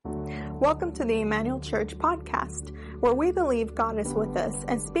Welcome to the Emmanuel Church podcast, where we believe God is with us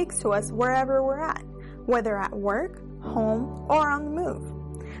and speaks to us wherever we're at, whether at work, home, or on the move.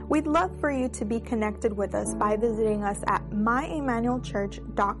 We'd love for you to be connected with us by visiting us at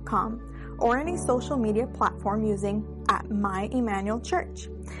myemmanuelchurch.com or any social media platform using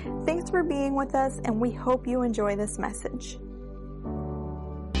 @myemmanuelchurch. Thanks for being with us, and we hope you enjoy this message.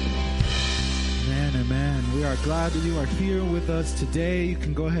 Amen. We are glad that you are here with us today. You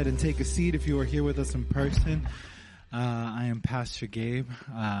can go ahead and take a seat if you are here with us in person. I am Pastor Gabe.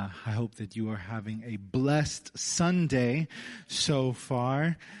 I hope that you are having a blessed Sunday so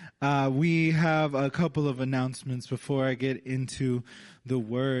far. We have a couple of announcements before I get into the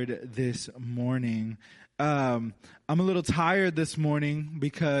word this morning. I'm a little tired this morning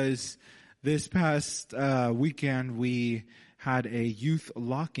because this past weekend we had a youth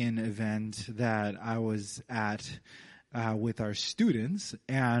lock-in event that I was at with our students,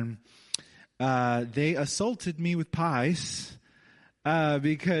 and they assaulted me with pies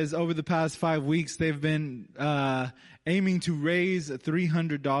because over the past 5 weeks they've been aiming to raise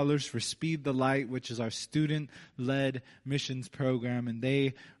 $300 for Speed the Light, which is our student-led missions program, and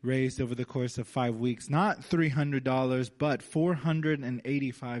they raised over the course of 5 weeks not $300 but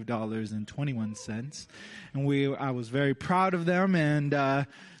 $485.21, and I was very proud of them, and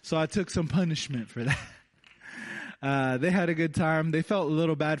so I took some punishment for that. They had a good time. They felt a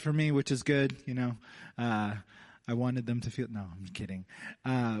little bad for me, which is good, you know. I wanted them to feel, no, I'm kidding.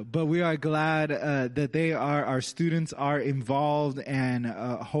 But we are glad that our students are involved and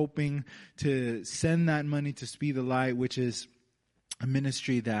hoping to send that money to Speed the Light, which is a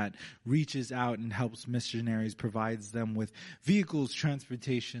ministry that reaches out and helps missionaries, provides them with vehicles,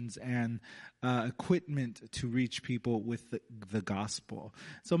 transportations, and equipment to reach people with the gospel.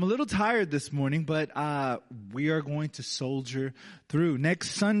 So I'm a little tired this morning, but we are going to soldier through.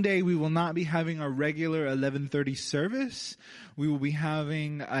 Next Sunday, we will not be having our regular 11:30 service. We will be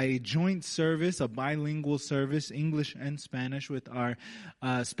having a joint service, a bilingual service, English and Spanish, with our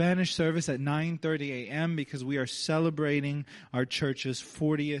Spanish service at 9:30 a.m. because we are celebrating our church's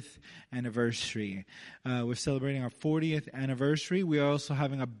 40th anniversary. We're celebrating our 40th anniversary. We are also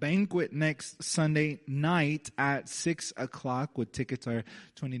having a banquet next Sunday night at 6 o'clock, with tickets are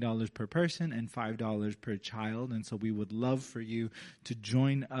 $20 per person and $5 per child. And so we would love for you to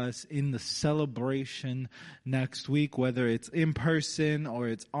join us in the celebration next week, whether it's in person or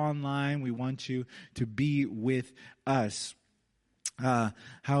it's online. We want you to be with us.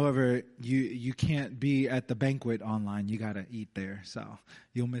 However, you can't be at the banquet online. You gotta eat there. So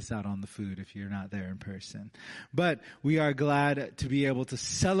you'll miss out on the food if you're not there in person. But we are glad to be able to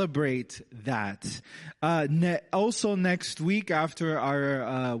celebrate that. Also next week, after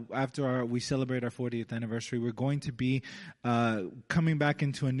we celebrate our 40th anniversary, we're going to be coming back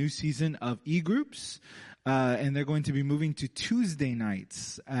into a new season of e-groups. And they're going to be moving to Tuesday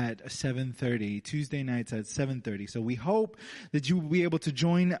nights at 7:30. Tuesday nights at 7:30. So we hope that you will be able to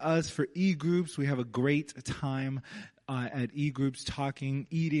join us for e-groups. We have a great time at e-groups, talking,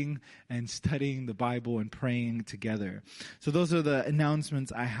 eating, and studying the Bible and praying together. So those are the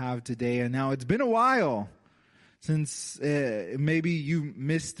announcements I have today. And now it's been a while since maybe you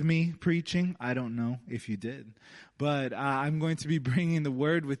missed me preaching. I don't know if you did. But I'm going to be bringing the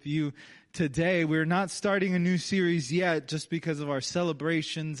word with you today. We're not starting a new series yet just because of our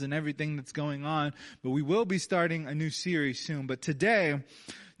celebrations and everything that's going on. But we will be starting a new series soon. But today I'm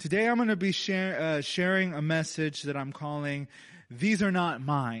going to be sharing a message that I'm calling, These Are Not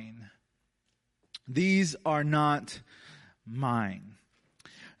Mine. These are not mine.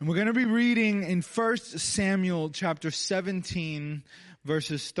 And we're going to be reading in 1 Samuel chapter 17,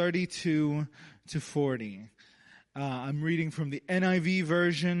 verses 32 to 40. I'm reading from the NIV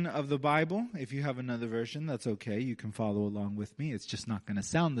version of the Bible. If you have another version, that's okay. You can follow along with me. It's just not going to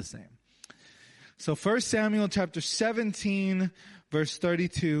sound the same. So 1 Samuel chapter 17, verse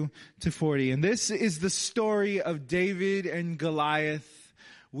 32 to 40. And this is the story of David and Goliath.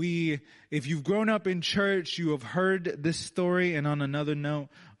 If you've grown up in church, you have heard this story. And on another note,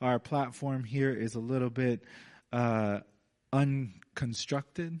 our platform here is a little bit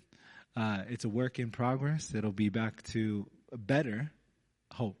unconstructed. It's a work in progress. It'll be back to better,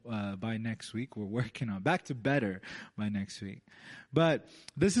 hope, by next week. We're working on back to better by next week. But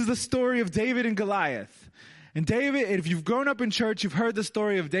this is the story of David and Goliath. And David, if you've grown up in church, you've heard the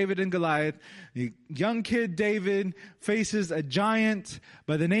story of David and Goliath. The young kid David faces a giant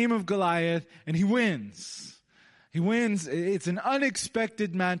by the name of Goliath, and he wins. He wins. It's an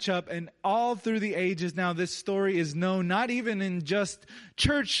unexpected matchup, and all through the ages now this story is known not even in just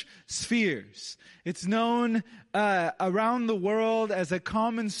church spheres. It's known around the world as a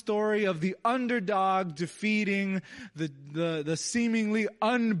common story of the underdog defeating the seemingly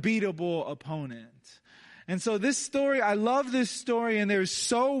unbeatable opponent. And so this story, I love this story, and there's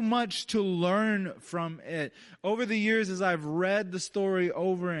so much to learn from it. Over the years, as I've read the story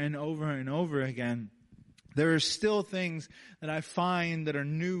over and over and over again, there are still things that I find that are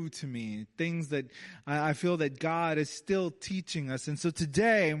new to me, things that I feel that God is still teaching us. And so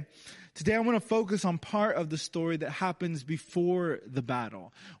today I want to focus on part of the story that happens before the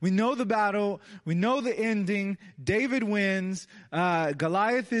battle. We know the battle. We know the ending. David wins.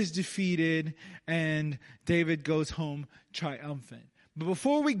 Goliath is defeated, and David goes home triumphant. But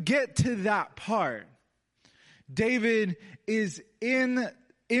before we get to that part, David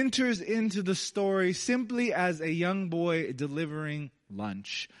enters into the story simply as a young boy delivering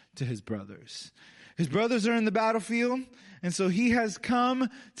lunch to his brothers. His brothers are in the battlefield, and so he has come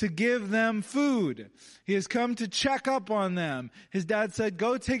to give them food. He has come to check up on them. His dad said,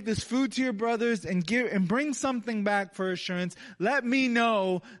 go take this food to your brothers and bring something back for assurance. Let me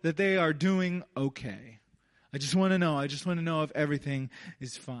know that they are doing okay. I just want to know if everything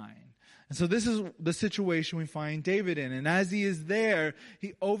is fine. And so this is the situation we find David in. And as he is there,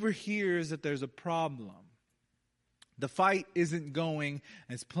 he overhears that there's a problem. The fight isn't going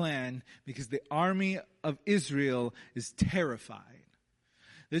as planned because the army of Israel is terrified.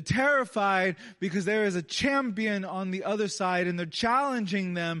 They're terrified because there is a champion on the other side, and they're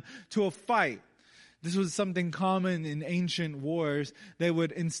challenging them to a fight. This was something common in ancient wars. They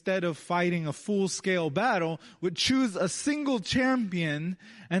would, instead of fighting a full-scale battle, would choose a single champion,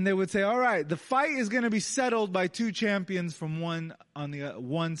 and they would say, all right, the fight is going to be settled by two champions from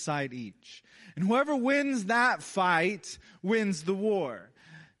one side each. And whoever wins that fight wins the war.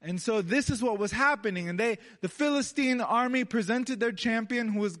 And so this is what was happening. And the Philistine army presented their champion,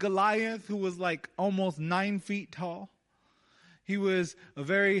 who was Goliath, who was like almost 9 feet tall. He was a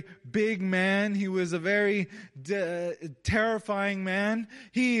very big man. He was a very terrifying man.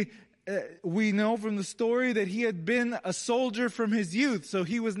 We know from the story that he had been a soldier from his youth. So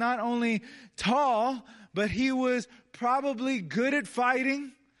he was not only tall, but he was probably good at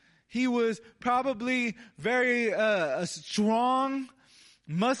fighting. He was probably very a strong,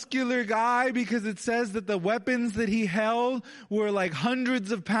 muscular guy, because it says that the weapons that he held were like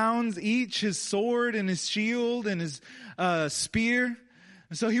hundreds of pounds each, his sword and his shield and his spear.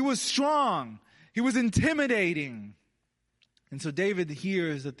 And so he was strong. He was intimidating. And so David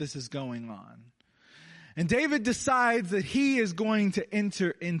hears that this is going on. And David decides that he is going to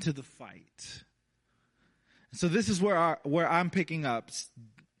enter into the fight. So this is where I'm picking up.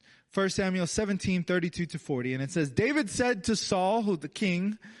 1 Samuel 17:32-40, and it says, David said to Saul, who was the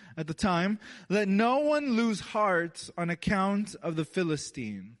king at the time, let no one lose heart on account of the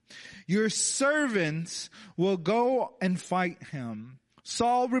Philistine. Your servants will go and fight him.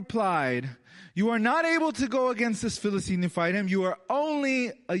 Saul replied, you are not able to go against this Philistine to fight him. You are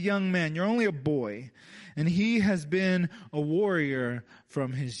only a young man. You're only a boy. And he has been a warrior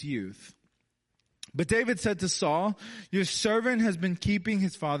from his youth. But David said to Saul, your servant has been keeping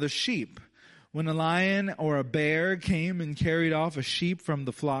his father's sheep. When a lion or a bear came and carried off a sheep from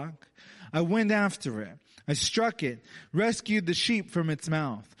the flock, I went after it. I struck it, rescued the sheep from its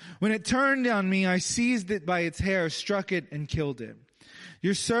mouth. When it turned on me, I seized it by its hair, struck it, and killed it.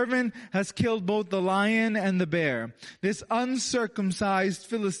 Your servant has killed both the lion and the bear. This uncircumcised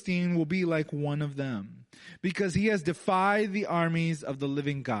Philistine will be like one of them, because he has defied the armies of the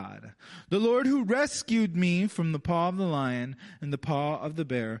living God. The Lord who rescued me from the paw of the lion and the paw of the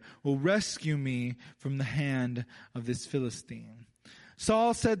bear will rescue me from the hand of this Philistine.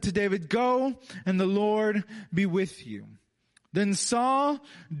 Saul said to David, go, and the Lord be with you. Then Saul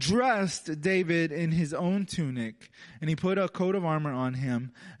dressed David in his own tunic, and he put a coat of armor on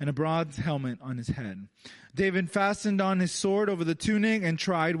him and a bronze helmet on his head. David fastened on his sword over the tunic and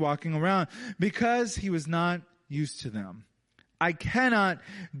tried walking around, because he was not used to them. I cannot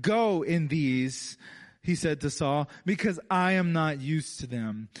go in these, he said to Saul, because I am not used to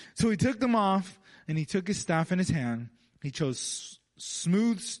them. So he took them off, and he took his staff in his hand. He chose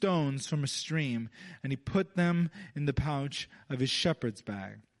smooth stones from a stream, and he put them in the pouch of his shepherd's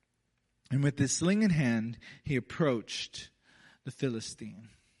bag. And with his sling in hand, he approached the Philistine.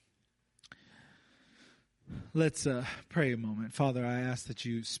 Let's pray a moment. Father, I ask that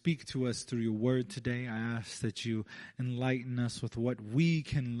you speak to us through your word today. I ask that you enlighten us with what we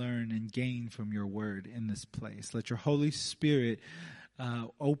can learn and gain from your word in this place. Let your Holy Spirit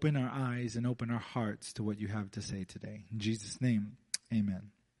open our eyes and open our hearts to what you have to say today. In Jesus' name,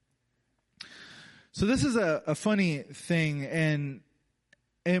 amen. So this is a funny thing, and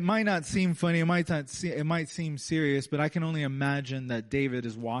it might not seem funny, it might seem serious, but I can only imagine that David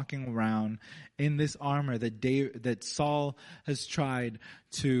is walking around in this armor that Saul has tried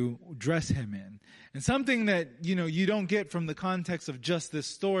to dress him in. And something that, you don't get from the context of just this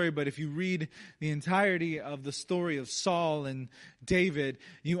story, but if you read the entirety of the story of Saul and David,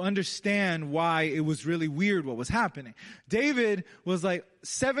 you understand why it was really weird what was happening. David was like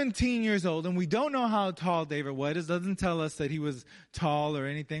 17 years old, and we don't know how tall David was. It doesn't tell us that he was tall or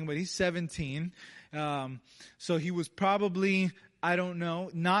anything, but he's 17. So he was probably, I don't know,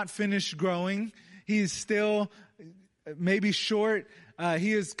 not finished growing. He's still maybe short.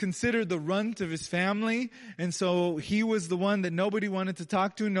 He is considered the runt of his family. And so he was the one that nobody wanted to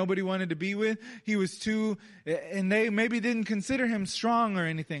talk to, nobody wanted to be with. He was and they maybe didn't consider him strong or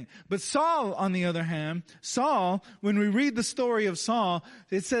anything. But Saul, on the other hand, when we read the story of Saul,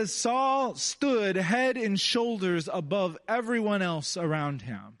 it says Saul stood head and shoulders above everyone else around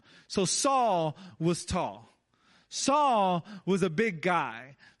him. So Saul was tall. Saul was a big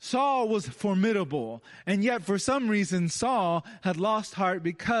guy. Saul was formidable. And yet for some reason, Saul had lost heart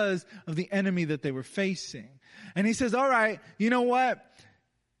because of the enemy that they were facing. And he says, all right, you know what?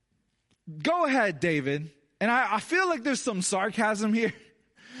 Go ahead, David. And I feel like there's some sarcasm here.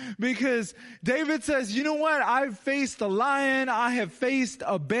 Because David says, you know what? I've faced a lion, I have faced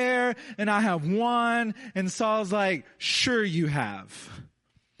a bear, and I have won. And Saul's like, sure you have.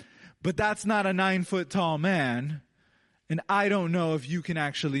 But that's not a 9-foot tall man. And I don't know if you can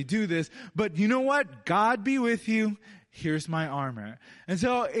actually do this. But you know what? God be with you. Here's my armor. And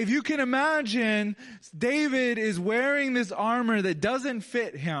so if you can imagine, David is wearing this armor that doesn't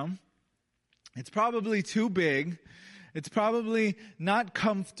fit him. It's probably too big. It's probably not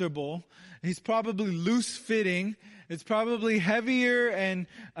comfortable. He's probably loose fitting. It's probably heavier and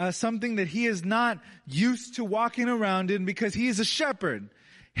something that he is not used to walking around in because he is a shepherd.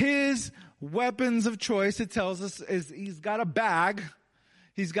 His weapons of choice, it tells us, is he's got a bag,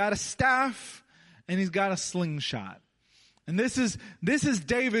 he's got a staff, and he's got a slingshot. And this is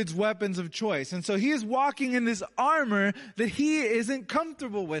David's weapons of choice. And so he is walking in this armor that he isn't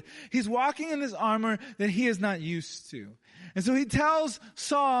comfortable with. He's walking in this armor that he is not used to. And so he tells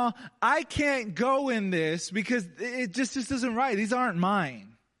Saul, I can't go in this because it just isn't right. These aren't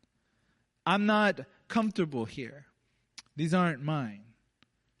mine. I'm not comfortable here. These aren't mine.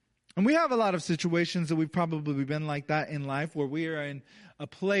 And we have a lot of situations that we've probably been like that in life where we are in a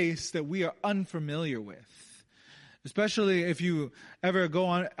place that we are unfamiliar with. Especially if you ever go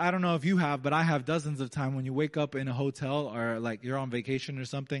on, I don't know if you have, but I have dozens of times when you wake up in a hotel or like you're on vacation or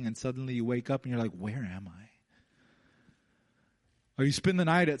something and suddenly you wake up and you're like, where am I? Or you spend the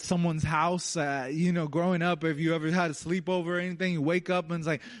night at someone's house, growing up, if you ever had a sleepover or anything, you wake up and it's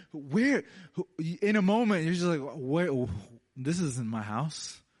like, where? In a moment, you're just like, where? This isn't my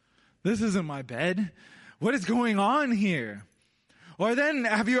house. This isn't my bed. What is going on here? Or then,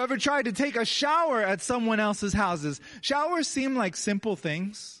 have you ever tried to take a shower at someone else's houses? Showers seem like simple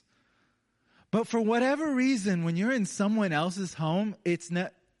things. But for whatever reason, when you're in someone else's home, it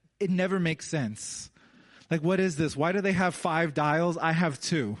never makes sense. Like, what is this? Why do they have 5 dials? I have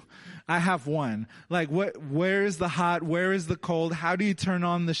 2. I have 1. Like, where is the hot? Where is the cold? How do you turn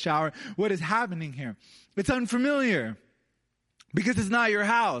on the shower? What is happening here? It's unfamiliar. Because it's not your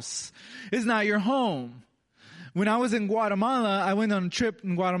house. It's not your home. When I was in Guatemala, I went on a trip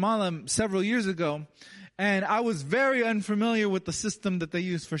in Guatemala several years ago, and I was very unfamiliar with the system that they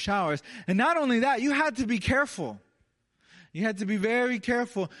use for showers. And not only that, you had to be careful. You had to be very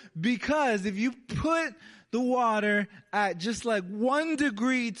careful because if you put the water at just like 1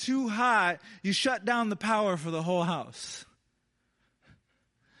 degree too hot, you shut down the power for the whole house.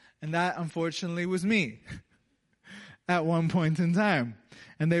 And that, unfortunately, was me. At one point in time.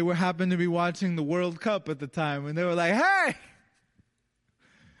 And they happened to be watching the World Cup at the time. And they were like, hey,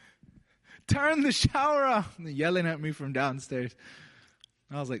 turn the shower off. And they're yelling at me from downstairs.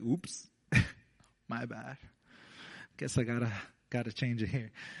 And I was like, oops, my bad. Guess I gotta change it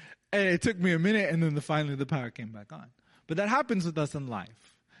here. And it took me a minute and then finally the power came back on. But that happens with us in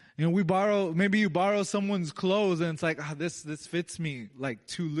life. Maybe you borrow someone's clothes and it's like, this fits me like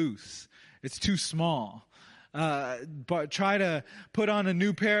too loose. It's too small. But try to put on a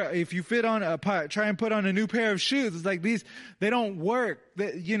new pair. If you try and put on a new pair of shoes. It's like they don't work.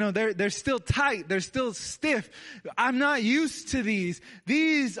 They're still tight. They're still stiff. I'm not used to these.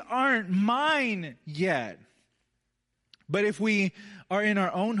 These aren't mine yet. But if we are in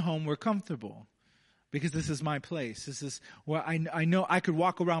our own home, we're comfortable. because this is my place. This is where I know I could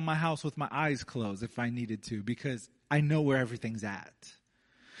walk around my house with my eyes closed if I needed to, because I know where everything's at.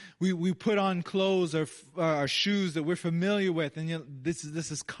 We put on clothes or shoes that we're familiar with, and this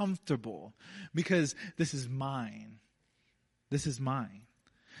is comfortable because this is mine. This is mine.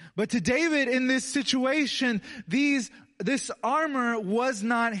 But to David in this situation, this armor was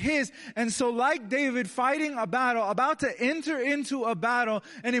not his. And so like David fighting a battle, about to enter into a battle,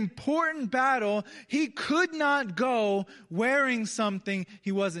 an important battle, he could not go wearing something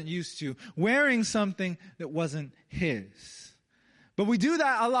he wasn't used to, wearing something that wasn't his. But we do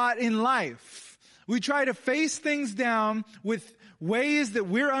that a lot in life. We try to face things down with ways that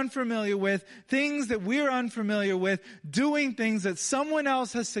we're unfamiliar with, things that we're unfamiliar with, doing things that someone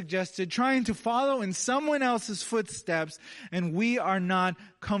else has suggested, trying to follow in someone else's footsteps, and we are not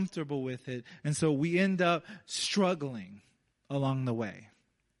comfortable with it. And so we end up struggling along the way.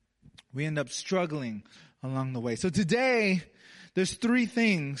 We end up struggling along the way. So today, there's 3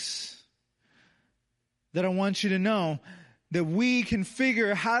 things that I want you to know, that we can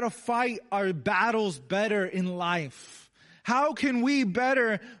figure how to fight our battles better in life. How can we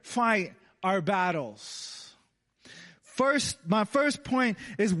better fight our battles? My first point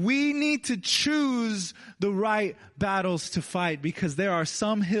is we need to choose the right battles to fight, because there are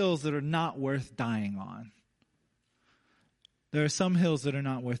some hills that are not worth dying on. There are some hills that are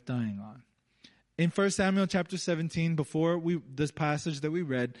not worth dying on. In 1 Samuel chapter 17, before this passage that we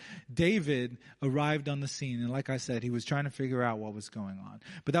read, David arrived on the scene. And like I said, he was trying to figure out what was going on.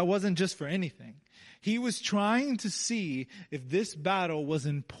 But that wasn't just for anything. He was trying to see if this battle was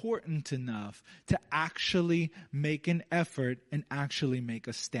important enough to actually make an effort and actually make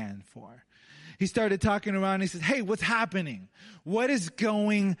a stand for. He started talking around. He said, hey, what's happening? What is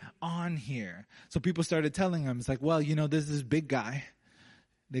going on here? So people started telling him, it's like, well, there's this big guy.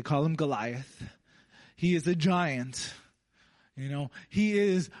 They call him Goliath. He is a giant. He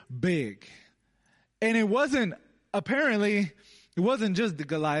is big. And it wasn't just the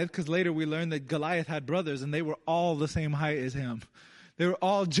Goliath, because later we learned that Goliath had brothers and they were all the same height as him. They were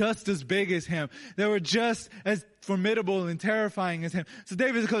all just as big as him. They were just as formidable and terrifying as him. So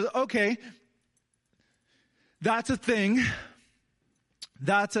David goes, okay, that's a thing.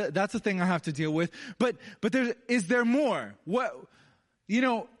 That's a thing I have to deal with. But is there more?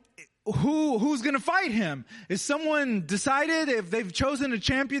 Who's going to fight him? Is someone decided if they've chosen a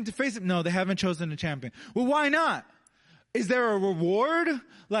champion to face him? No, they haven't chosen a champion. Well, why not? Is there a reward?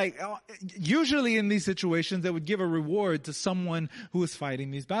 Usually in these situations, they would give a reward to someone who is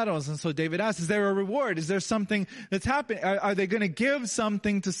fighting these battles. And so David asks, is there a reward? Is there something that's happening? Are they going to give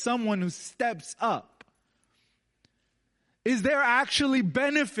something to someone who steps up? Is there actually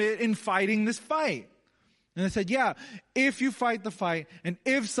benefit in fighting this fight? And I said, yeah, if you fight the fight and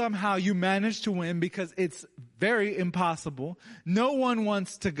if somehow you manage to win, because it's very impossible, no one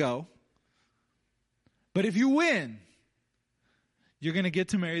wants to go. But if you win, you're going to get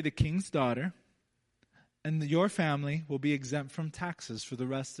to marry the king's daughter, and your family will be exempt from taxes for the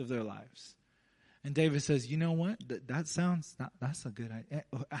rest of their lives. And David says, you know what? That's a good idea.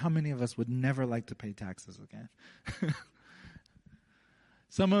 How many of us would never like to pay taxes again?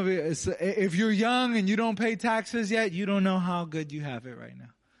 Some of it, if you're young and you don't pay taxes yet, you don't know how good you have it right now.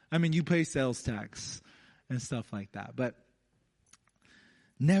 I mean, you pay sales tax and stuff like that, but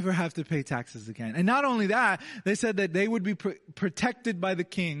never have to pay taxes again. And not only that, they said that they would be protected by the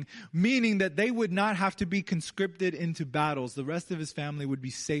king, meaning that they would not have to be conscripted into battles. The rest of his family would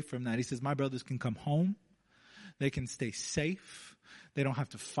be safe from that. He says, my brothers can come home. They can stay safe. They don't have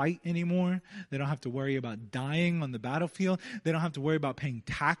to fight anymore. They don't have to worry about dying on the battlefield. They don't have to worry about paying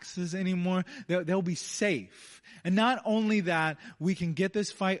taxes anymore. They'll be safe. And not only that, we can get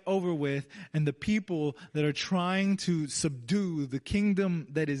this fight over with, and the people that are trying to subdue the kingdom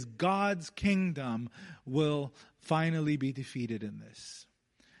that is God's kingdom will finally be defeated in this.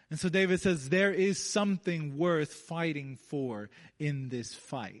 And so David says there is something worth fighting for in this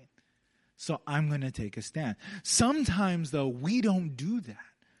fight. So I'm going to take a stand. Sometimes, though, we don't do that.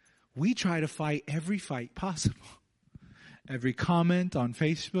 We try to fight every fight possible. Every comment on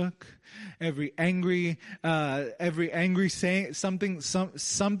Facebook, every angry saying something,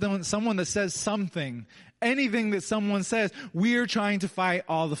 someone that says something, anything that someone says, we're trying to fight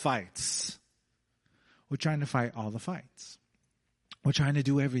all the fights. We're trying to fight all the fights. We're trying to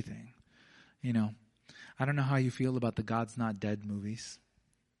do everything. I don't know how you feel about the God's Not Dead movies.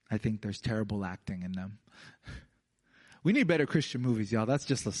 I think there's terrible acting in them. We need better Christian movies, y'all. That's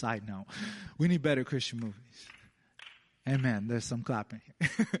just a side note. We need better Christian movies. Amen. There's some clapping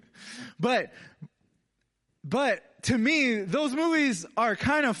here. But But to me, those movies are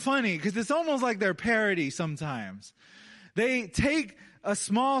kind of funny because it's almost like they're parody sometimes. They take a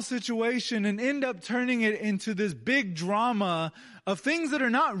small situation and end up turning it into this big drama of things that are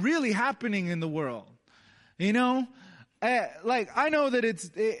not really happening in the world. You know? Like, I know that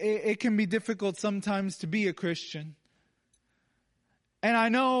it can be difficult sometimes to be a Christian. And I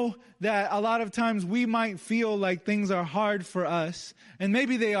know that a lot of times we might feel like things are hard for us. And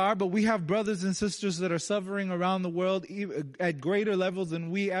maybe they are, but we have brothers and sisters that are suffering around the world at greater levels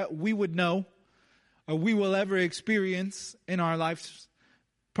than we would know or we will ever experience in our lives,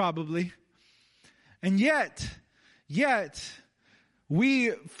 probably. And yet,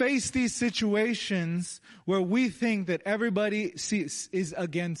 we face these situations where we think that everybody is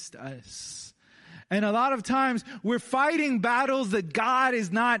against us. And a lot of times we're fighting battles that God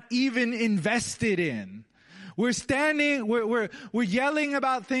is not even invested in. We're yelling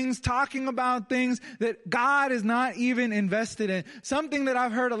about things, talking about things that God is not even invested in. Something that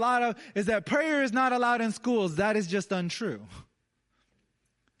I've heard a lot of is that prayer is not allowed in schools. That is just untrue.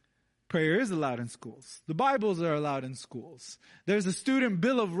 Prayer is allowed in schools. The Bibles are allowed in schools. There's a student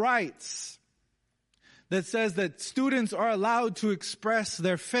bill of rights that says that students are allowed to express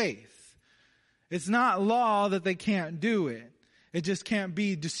their faith. It's not law that they can't do it. It just can't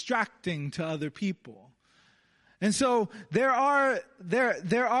be distracting to other people. And so there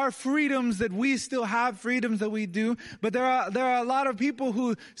are freedoms that we still have, freedoms that we do, but there are a lot of people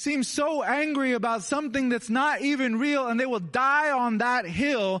who seem so angry about something that's not even real, and they will die on that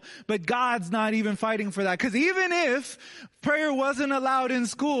hill, but God's not even fighting for that. Because even if prayer wasn't allowed in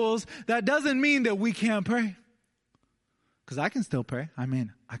schools, that doesn't mean that we can't pray. Because I can still pray. I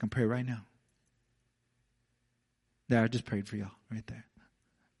mean, I can pray right now. There, I just prayed for y'all right there.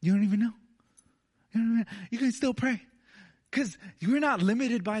 You don't even know. You can still pray. Because you're not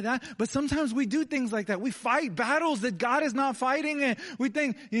limited by that. But sometimes we do things like that. We fight battles that God is not fighting. And we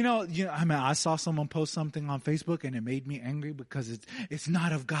think, I saw someone post something on Facebook and it made me angry because it's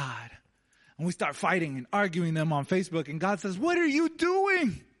not of God. And we start fighting and arguing them on Facebook. And God says, what are you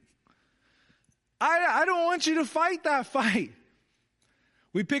doing? I don't want you to fight that fight.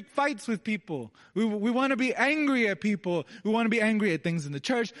 We pick fights with people. We want to be angry at people. We want to be angry at things in the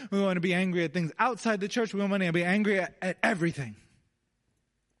church. We want to be angry at things outside the church. We want to be angry at everything.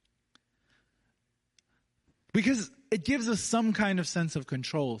 Because it gives us some kind of sense of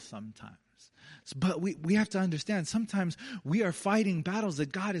control sometimes. But we have to understand, sometimes we are fighting battles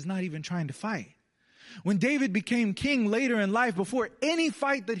that God is not even trying to fight. When David became king later in life, before any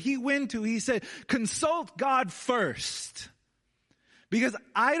fight that he went to, he said, consult God first. Because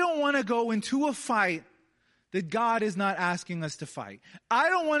I don't want to go into a fight that God is not asking us to fight. I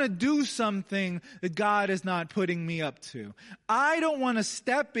don't want to do something that God is not putting me up to. I don't want to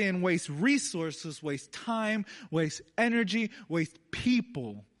step in, waste resources, waste time, waste energy, waste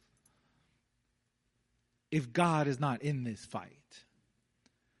people if God is not in this fight.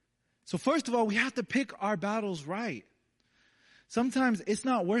 So first of all, we have to pick our battles right. Sometimes it's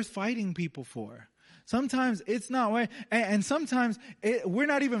not worth fighting people for. Sometimes it's not right. And sometimes we're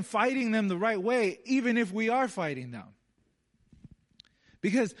not even fighting them the right way, even if we are fighting them.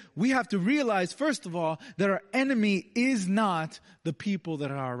 Because we have to realize, first of all, that our enemy is not the people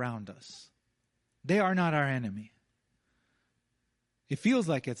that are around us. They are not our enemy. It feels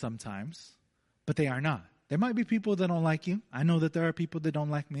like it sometimes, but they are not. There might be people that don't like you. I know that there are people that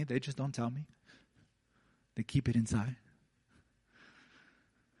don't like me. They just don't tell me. They keep it inside.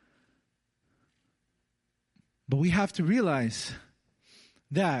 But we have to realize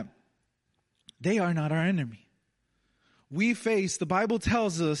that they are not our enemy. The Bible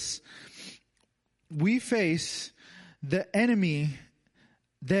tells us, we face the enemy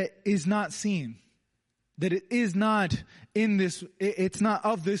that is not seen. That it is not it's not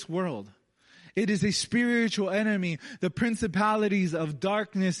of this world. It is a spiritual enemy, the principalities of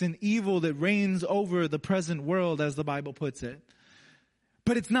darkness and evil that reigns over the present world, as the Bible puts it.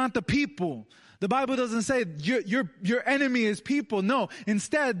 But it's not the people. The Bible doesn't say your enemy is people. No,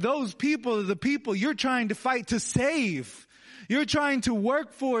 instead, those people are the people you're trying to fight to save. You're trying to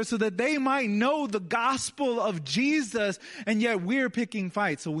work for so that they might know the gospel of Jesus, and yet we're picking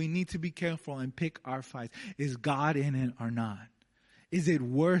fights. So we need to be careful and pick our fights. Is God in it or not? Is it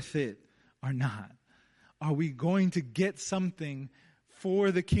worth it or not? Are we going to get something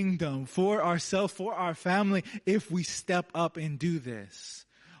for the kingdom, for ourselves, for our family, if we step up and do this?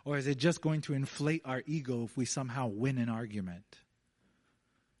 Or is it just going to inflate our ego if we somehow win an argument?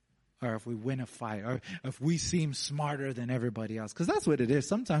 Or if we win a fight? Or if we seem smarter than everybody else? Because that's what it is.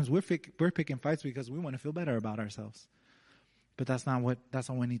 Sometimes we're picking fights because we want to feel better about ourselves. But that's not what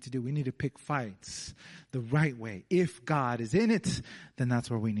we need to do. We need to pick fights the right way. If God is in it, then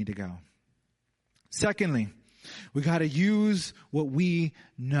that's where we need to go. Secondly, we got to use what we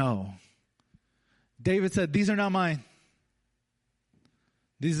know. David said, these are not mine.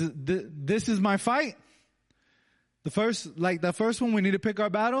 This is my fight. The first one, we need to pick our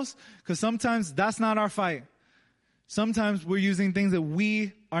battles, because sometimes that's not our fight. Sometimes we're using things that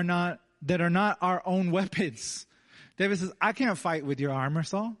are not our own weapons. David says, I can't fight with your armor,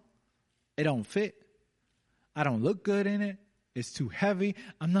 Saul. It don't fit. I don't look good in it. It's too heavy.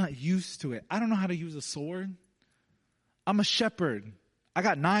 I'm not used to it. I don't know how to use a sword. I'm a shepherd. I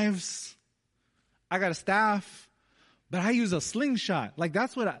got knives. I got a staff. But I use a slingshot. Like,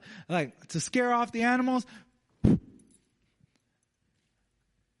 that's what to scare off the animals. And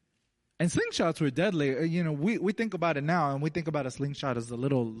slingshots were deadly. You know, we think about it now, and we think about a slingshot as a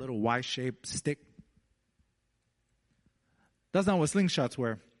little Y-shaped stick. That's not what slingshots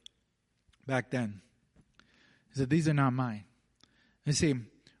were back then. He said, these are not mine. You see,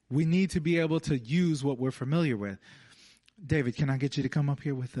 we need to be able to use what we're familiar with. David, can I get you to come up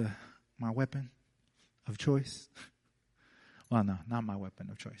here with my weapon of choice? Well, no, not my weapon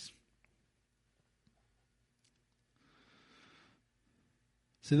of choice.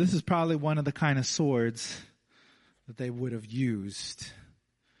 So this is probably one of the kind of swords that they would have used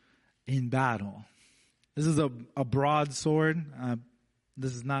in battle. This is a broadsword.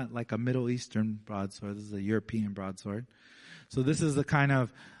 This is not like a Middle Eastern broadsword. This is a European broadsword. So this is the kind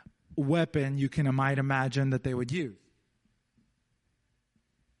of weapon might imagine that they would use.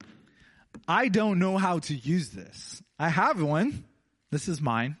 I don't know how to use this. I have one. This is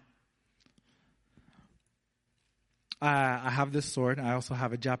mine. I have this sword. I also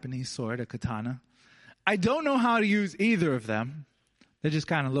have a Japanese sword, a katana. I don't know how to use either of them. They just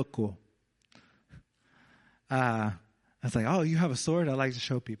kind of look cool. I was like, oh, you have a sword? I like to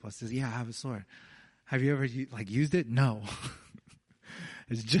show people. I says, yeah, I have a sword. Have you ever used it? No.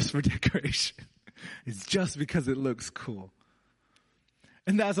 It's just for decoration. It's just because it looks cool.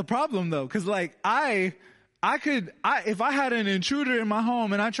 And that's a problem though, because if I had an intruder in my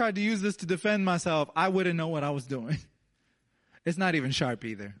home and I tried to use this to defend myself, I wouldn't know what I was doing. It's not even sharp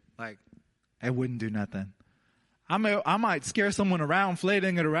either. It wouldn't do nothing. I might scare someone around,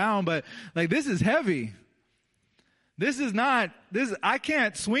 flaying it around, but this is heavy. I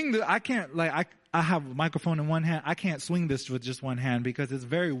can't swing I have a microphone in one hand. I can't swing this with just one hand because it's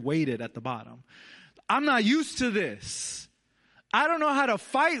very weighted at the bottom. I'm not used to this. I don't know how to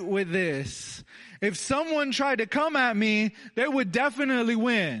fight with this. If someone tried to come at me, they would definitely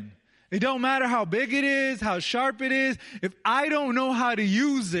win. It don't matter how big it is, how sharp it is. If I don't know how to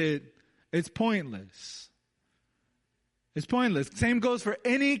use it, it's pointless. It's pointless. Same goes for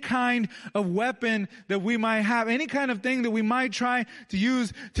any kind of weapon that we might have, any kind of thing that we might try to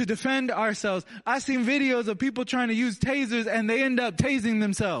use to defend ourselves. I've seen videos of people trying to use tasers and they end up tasing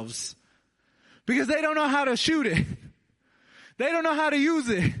themselves because they don't know how to shoot it. They don't know how to use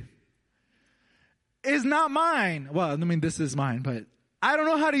it. It's not mine. Well, this is mine, but I don't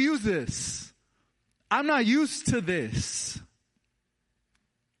know how to use this. I'm not used to this.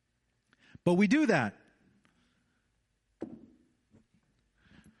 But we do that.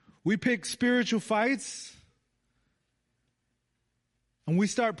 We pick spiritual fights and we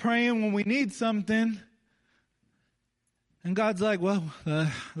start praying when we need something. And God's like, well,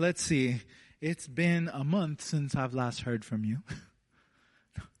 let's see. It's been a month since I've last heard from you.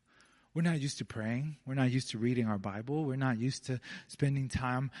 We're not used to praying. We're not used to reading our Bible. We're not used to spending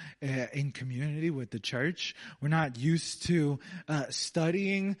time in community with the church. We're not used to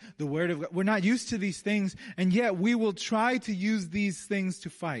studying the Word of God. We're not used to these things, and yet we will try to use these things to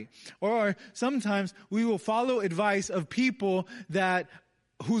fight. Or sometimes we will follow advice of people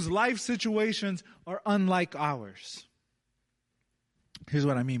whose life situations are unlike ours. Here's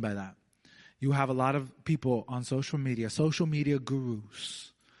what I mean by that. You have a lot of people on social media gurus,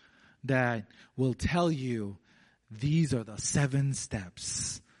 that will tell you these are the 7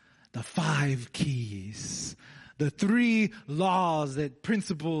 steps, the 5 keys, the 3 laws,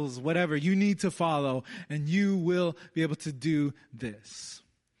 principles, whatever you need to follow, and you will be able to do this.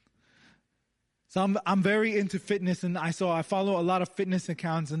 So I'm very into fitness, and I follow a lot of fitness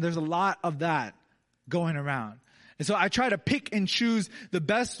accounts, and there's a lot of that going around. And so I try to pick and choose the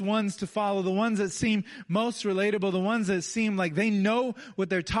best ones to follow, the ones that seem most relatable, the ones that seem like they know what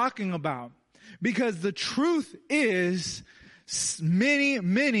they're talking about. Because the truth is, many, in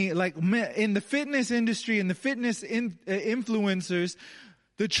the fitness industry and the fitness influencers,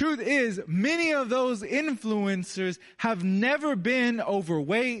 the truth is, many of those influencers have never been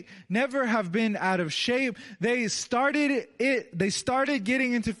overweight, never have been out of shape. They started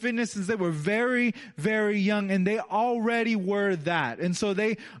getting into fitness since they were very, very young, and they already were that. And so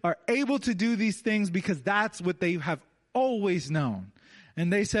they are able to do these things because that's what they have always known.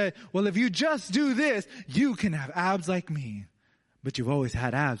 And they said, well, if you just do this, you can have abs like me. But you've always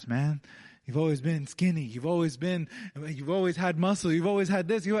had abs, man. You've always been skinny. You've always had muscle. You've always had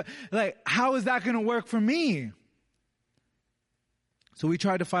this. How is that going to work for me? So we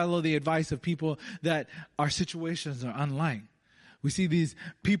try to follow the advice of people that our situations are unlike. We see these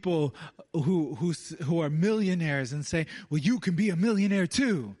people who are millionaires and say, well, you can be a millionaire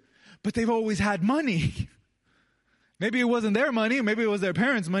too. But they've always had money. Maybe it wasn't their money. Maybe it was their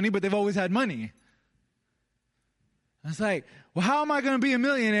parents' money, but they've always had money. It's like, well, how am I going to be a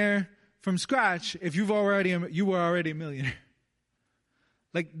millionaire from scratch if you were already a millionaire?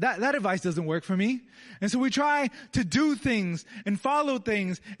 Like that advice doesn't work for me. And so we try to do things and follow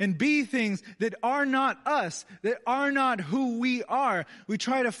things and be things that are not us, that are not who we are. We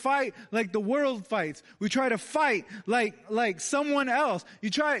try to fight like the world fights. We try to fight like someone else.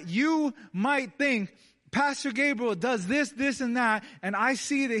 You might think, Pastor Gabriel does this, and that, and I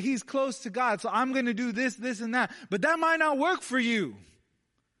see that he's close to God, so I'm going to do this, and that. But that might not work for you.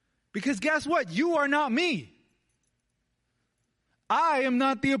 Because guess what? You are not me. I am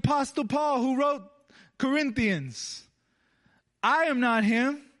not the Apostle Paul who wrote Corinthians. I am not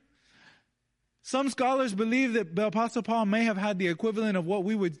him. Some scholars believe that the Apostle Paul may have had the equivalent of what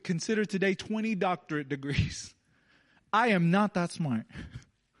we would consider today 20 doctorate degrees. I am not that smart.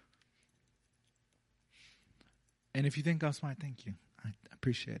 And if you think I'm smart, thank you. I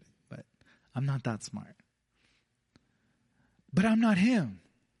appreciate it. But I'm not that smart. But I'm not him.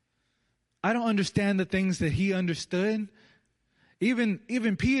 I don't understand the things that he understood. Even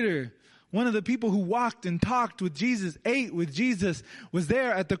Peter, one of the people who walked and talked with Jesus, ate with Jesus, was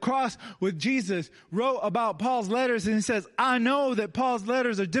there at the cross with Jesus, wrote about Paul's letters, and he says, I know that Paul's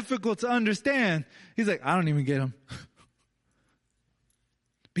letters are difficult to understand. He's like, I don't even get them.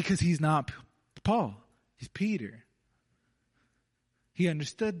 Because he's not Paul. He's Peter. He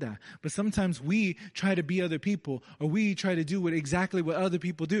understood that. But sometimes we try to be other people, or we try to do exactly what other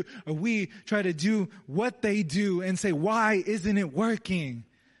people do, or we try to do what they do and say, why isn't it working?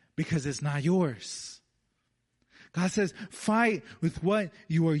 Because it's not yours. God says, fight with what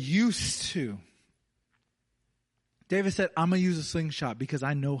you are used to. David said, I'm going to use a slingshot because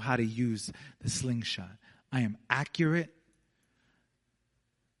I know how to use the slingshot. I am accurate.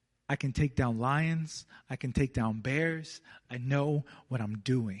 I can take down lions. I can take down bears. I know what I'm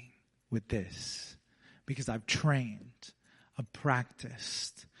doing with this because I've trained, I've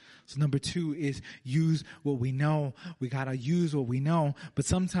practiced. So number 2 is use what we know. We got to use what we know. But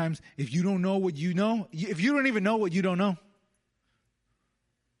sometimes if you don't know what you know, if you don't even know what you don't know,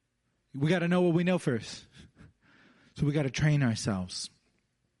 we got to know what we know first. So we got to train ourselves.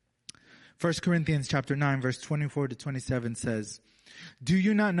 1 Corinthians chapter 9, verse 24 to 27 says, do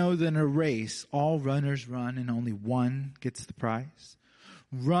you not know that in a race all runners run and only one gets the prize?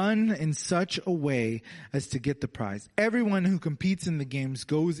 Run in such a way as to get the prize. Everyone who competes in the games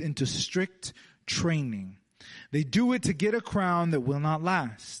goes into strict training. They do it to get a crown that will not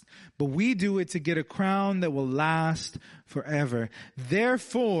last, but we do it to get a crown that will last forever.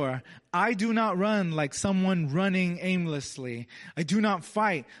 Therefore, I do not run like someone running aimlessly. I do not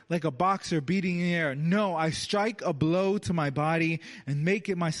fight like a boxer beating the air. No, I strike a blow to my body and make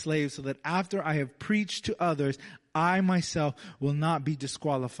it my slave so that after I have preached to others, I myself will not be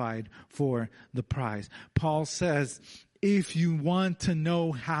disqualified for the prize. Paul says, if you want to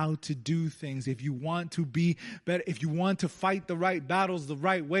know how to do things, if you want to be better, if you want to fight the right battles the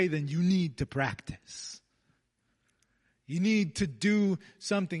right way, then you need to practice. You need to do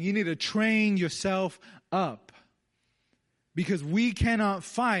something. You need to train yourself up. Because we cannot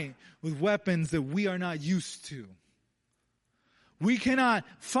fight with weapons that we are not used to. We cannot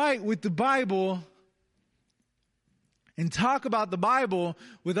fight with the Bible and talk about the Bible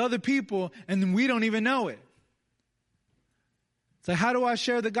with other people and then we don't even know it. So how do I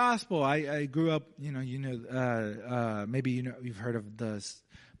share the gospel? I grew up, maybe you've heard of the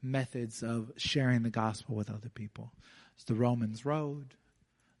methods of sharing the gospel with other people. It's the Romans Road,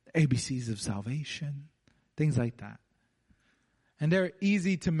 the ABCs of salvation, things like that. And they're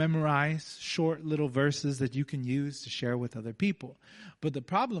easy to memorize, short little verses that you can use to share with other people. But the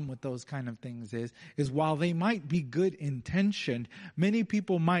problem with those kind of things is while they might be good intentioned, many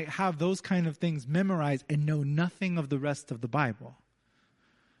people might have those kind of things memorized and know nothing of the rest of the Bible.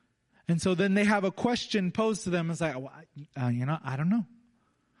 And so then they have a question posed to them. It's like, I don't know.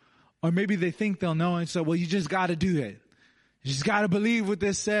 Or maybe they think they'll know, and so, well, you just got to do it. You just got to believe what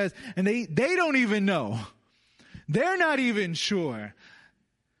this says. And they don't even know. They're not even sure.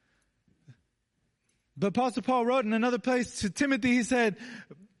 But Apostle Paul wrote in another place to Timothy, he said,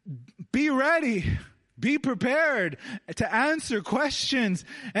 be ready. Be prepared to answer questions.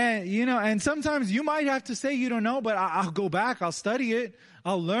 And, and sometimes you might have to say you don't know, but I'll go back. I'll study it.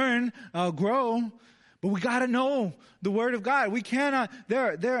 I'll learn. I'll grow. But we got to know the Word of God. We cannot,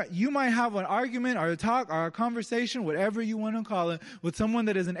 you might have an argument or a talk or a conversation, whatever you want to call it, with someone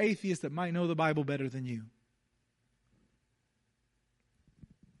that is an atheist that might know the Bible better than you.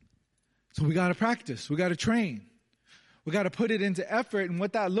 So we got to practice. We got to train. We got to put it into effort. And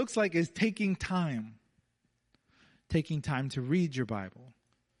what that looks like is taking time. Taking time to read your Bible.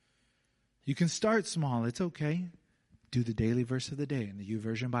 You can start small. It's okay. Do the daily verse of the day in the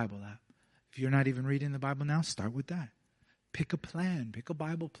YouVersion Bible app. If you're not even reading the Bible now, start with that. Pick a plan. Pick a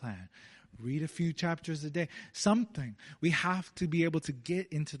Bible plan. Read a few chapters a day. Something. We have to be able to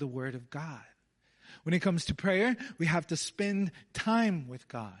get into the Word of God. When it comes to prayer, we have to spend time with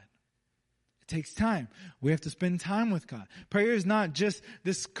God. It takes time. We have to spend time with God. Prayer is not just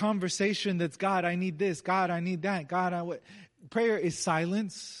this conversation that's, God, I need this. God, I need that. God, Prayer is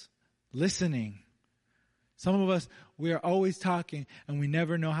silence, listening. Some of us, we are always talking and we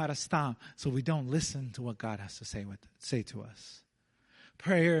never know how to stop, so we don't listen to what God has to say to us.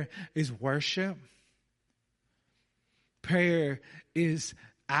 Prayer is worship. Prayer is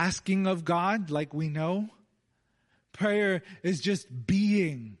asking of God like we know. Prayer is just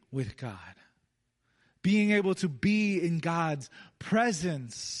being with God. Being able to be in God's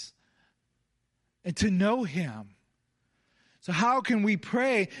presence and to know Him. So how can we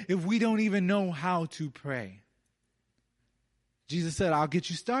pray if we don't even know how to pray? Jesus said, I'll get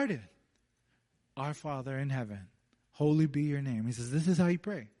you started. Our Father in heaven, holy be your name. He says, this is how you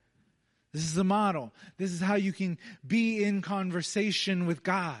pray. This is the model. This is how you can be in conversation with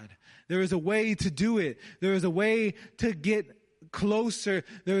God. There is a way to do it. There is a way to get closer.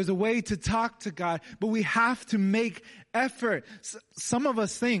 There is a way to talk to God, but we have to make effort. Some of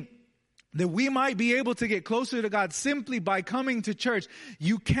us think that we might be able to get closer to God simply by coming to church.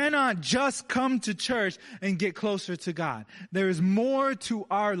 You cannot just come to church and get closer to God. There is more to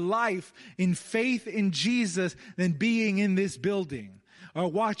our life in faith in Jesus than being in this building or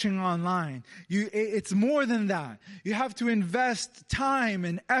watching online. It's more than that. You have to invest time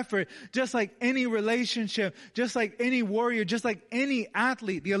and effort, just like any relationship, just like any warrior, just like any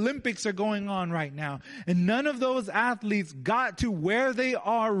athlete. The Olympics are going on right now, and none of those athletes got to where they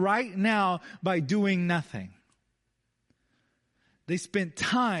are right now by doing nothing. They spent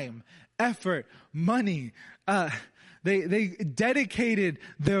time, effort, money. They dedicated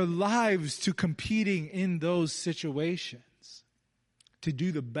their lives to competing in those situations, to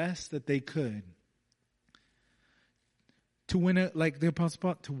do the best that they could, to win it, like the Apostle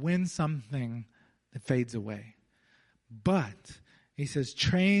Paul, to win something that fades away. But he says,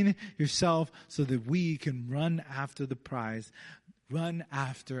 train yourself so that we can run after the prize, run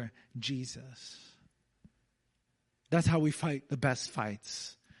after Jesus. That's how we fight the best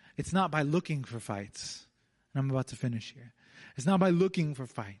fights. It's not by looking for fights. And I'm about to finish here. It's not by looking for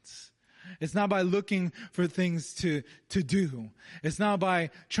fights. It's not by looking for things to do. It's not by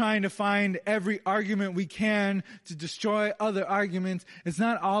trying to find every argument we can to destroy other arguments. It's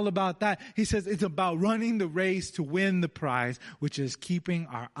not all about that. He says it's about running the race to win the prize, which is keeping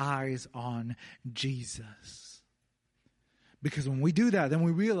our eyes on Jesus. Because when we do that, then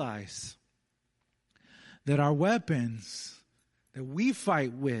we realize that our weapons that we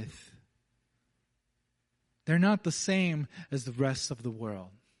fight with, they're not the same as the rest of the world.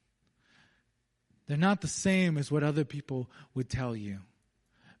 They're not the same as what other people would tell you.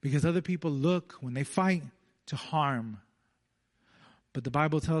 Because other people look, when they fight, to harm. But the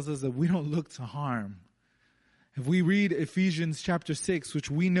Bible tells us that we don't look to harm. If we read Ephesians chapter 6,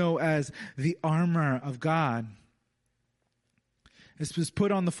 which we know as the armor of God, it says,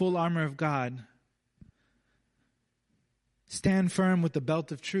 put on the full armor of God. Stand firm with the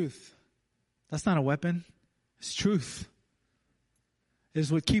belt of truth. That's not a weapon. It's truth. Is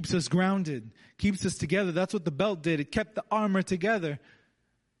what keeps us grounded, keeps us together. That's what the belt did. It kept the armor together.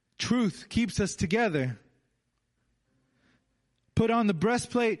 Truth keeps us together. Put on the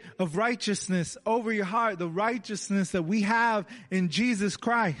breastplate of righteousness over your heart, the righteousness that we have in Jesus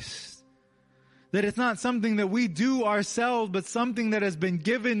Christ. That it's not something that we do ourselves, but something that has been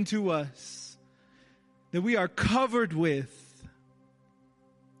given to us, that we are covered with.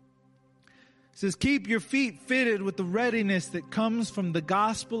 It says, keep your feet fitted with the readiness that comes from the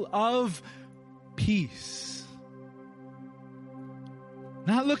gospel of peace.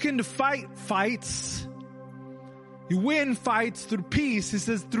 Not looking to fight fights. You win fights through peace. It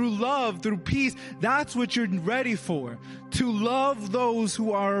says through love, through peace. That's what you're ready for. To love those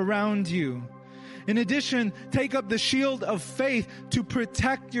who are around you. In addition, take up the shield of faith to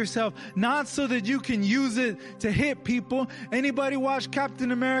protect yourself, not so that you can use it to hit people. Anybody watch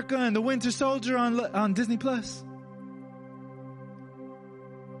Captain America and the Winter Soldier on Disney Plus?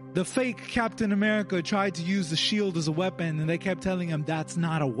 The fake Captain America tried to use the shield as a weapon, and they kept telling him that's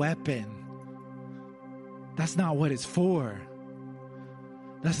not a weapon. That's not what it's for.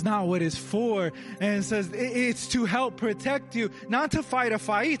 That's not what it's for. And it says it's to help protect you, not to fight a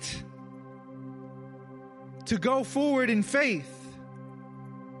fight. To go forward in faith.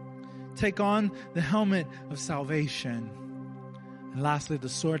 Take on the helmet of salvation. And lastly, the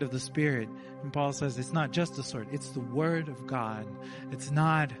sword of the Spirit. And Paul says it's not just a sword, it's the word of God. It's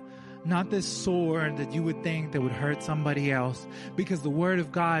not this sword that you would think that would hurt somebody else, because the word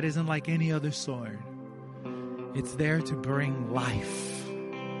of God isn't like any other sword. It's there to bring life,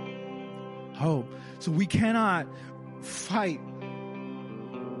 hope. So we cannot fight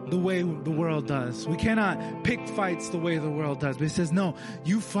the way the world does. We cannot pick fights the way the world does. But it says, no,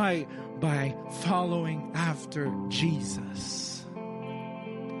 you fight by following after Jesus.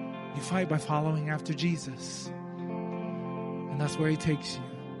 You fight by following after Jesus. And that's where he takes you.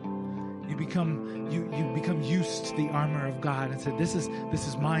 You become used to the armor of God and said, this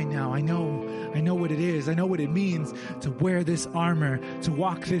is mine now. I know what it is. I know what it means to wear this armor, to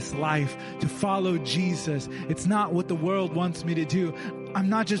walk this life, to follow Jesus. It's not what the world wants me to do. I'm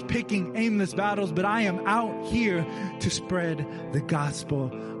not just picking aimless battles, but I am out here to spread the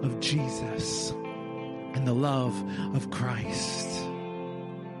gospel of Jesus and the love of Christ.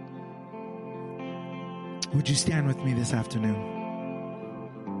 Would you stand with me this afternoon?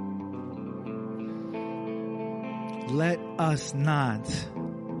 Let us not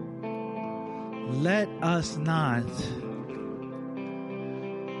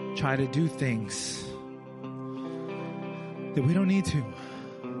try to do things that we don't need to,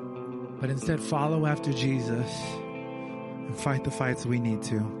 but instead follow after Jesus and fight the fights we need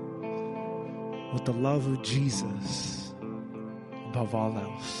to with the love of Jesus above all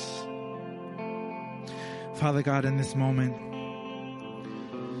else. Father God, in this moment,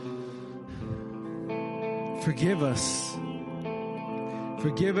 forgive us.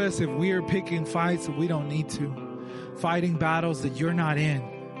 Forgive us if we are picking fights that we don't need to, fighting battles that you're not in.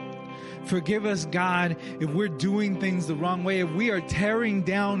 Forgive us, God, if we're doing things the wrong way, if we are tearing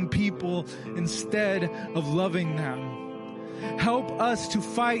down people instead of loving them. Help us to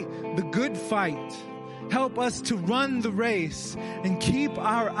fight the good fight. Help us to run the race and keep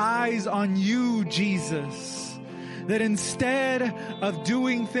our eyes on you, Jesus. That instead of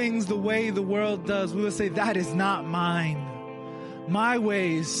doing things the way the world does, we will say, that is not mine. My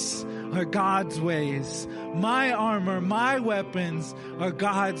ways are God's ways. My armor, my weapons are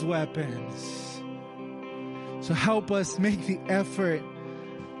God's weapons. So help us make the effort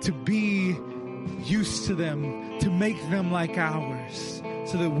to be used to them, to make them like ours,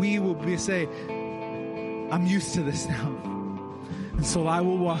 so that we will say, I'm used to this now. And so I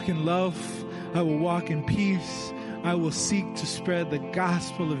will walk in love. I will walk in peace. I will seek to spread the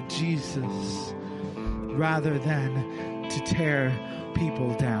gospel of Jesus rather than to tear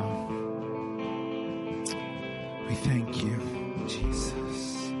people down. We thank you, Jesus.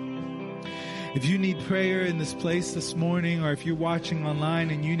 If you need prayer in this place this morning, or if you're watching online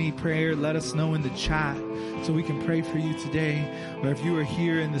and you need prayer, let us know in the chat so we can pray for you today. Or if you are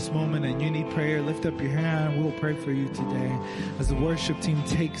here in this moment and you need prayer, lift up your hand and we'll pray for you today as the worship team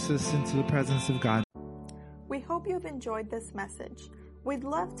takes us into the presence of God. We hope you've enjoyed this message. We'd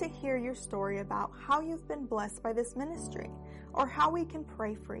love to hear your story about how you've been blessed by this ministry or how we can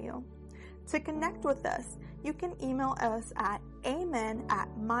pray for you. To connect with us, you can email us at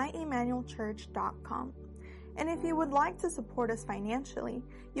amen@myemmanuelchurch.com. And if you would like to support us financially,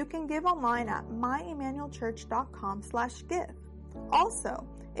 you can give online at myemmanuelchurch.com/give. Also,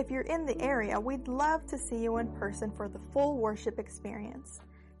 if you're in the area, we'd love to see you in person for the full worship experience.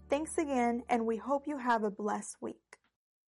 Thanks again, and we hope you have a blessed week.